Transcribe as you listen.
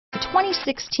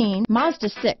2016 Mazda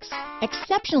 6.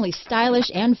 Exceptionally stylish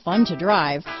and fun to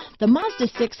drive, the Mazda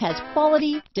 6 has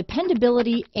quality,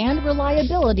 dependability, and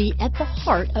reliability at the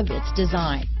heart of its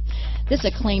design. This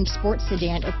acclaimed sports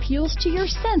sedan appeals to your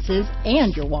senses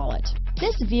and your wallet.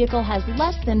 This vehicle has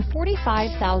less than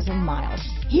 45,000 miles.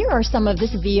 Here are some of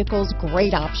this vehicle's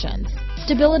great options: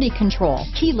 stability control,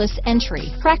 keyless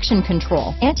entry, traction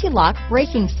control, anti-lock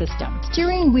braking system,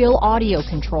 steering wheel audio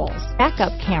controls,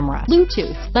 backup camera,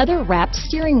 Bluetooth, leather-wrapped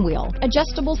steering wheel,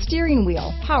 adjustable steering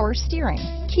wheel, power steering,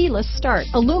 keyless start,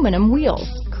 aluminum wheels,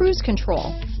 cruise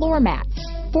control, floor mats,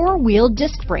 four-wheel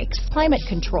disc brakes, climate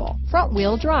control,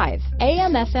 front-wheel drive,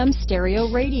 AM/FM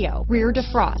stereo radio, rear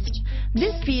defrost.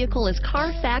 This vehicle is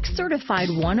CARFAX certified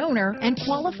one owner and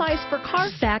qualifies for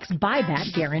CARFAX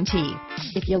buyback guarantee.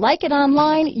 If you like it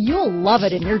online, you'll love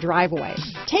it in your driveway.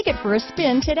 Take it for a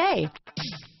spin today.